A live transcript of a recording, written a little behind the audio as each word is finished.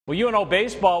Well, UNO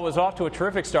baseball was off to a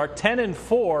terrific start,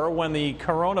 10-4 when the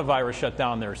coronavirus shut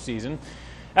down their season.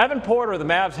 Evan Porter, the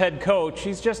Mavs head coach,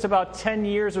 he's just about 10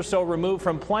 years or so removed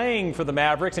from playing for the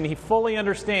Mavericks, and he fully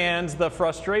understands the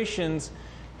frustrations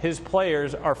his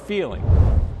players are feeling.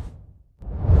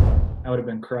 I would have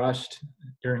been crushed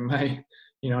during my,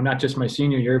 not just my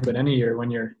senior year, but any year when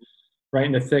you're right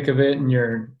in the thick of it and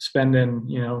you're spending,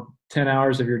 10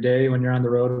 hours of your day when you're on the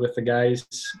road with the guys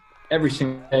every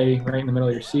single day right in the middle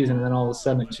of your season, and then all of a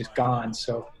sudden it's just gone.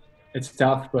 So it's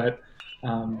tough, but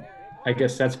I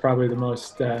guess that's probably the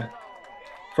most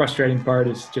frustrating part,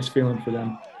 is just feeling for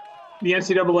them. The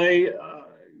NCAA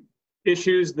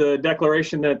issues the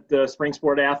declaration that spring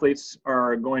sport athletes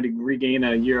are going to regain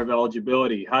a year of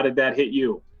eligibility. How did that hit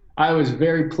you? I was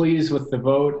very pleased with the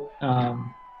vote.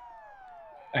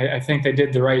 I think they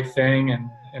did the right thing,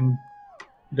 and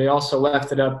they also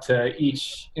left it up to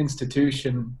each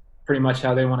institution pretty much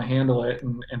how they want to handle it.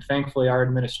 And thankfully, our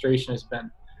administration has been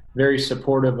very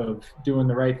supportive of doing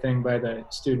the right thing by the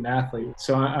student athlete.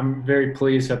 So I'm very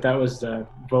pleased that that was the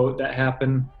vote that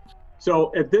happened.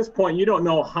 So at this point, you don't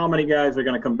know how many guys are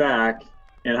going to come back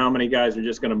and how many guys are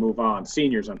just going to move on.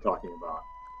 Seniors I'm talking about.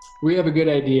 We have a good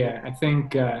idea. I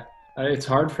think it's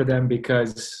hard for them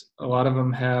because a lot of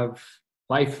them have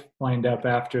life lined up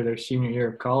after their senior year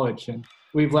of college, and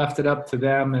we've left it up to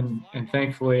them, and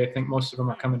thankfully I think most of them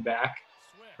are coming back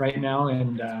right now,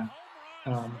 and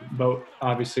but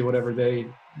obviously whatever they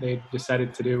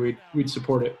decided to do, we'd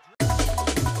support it.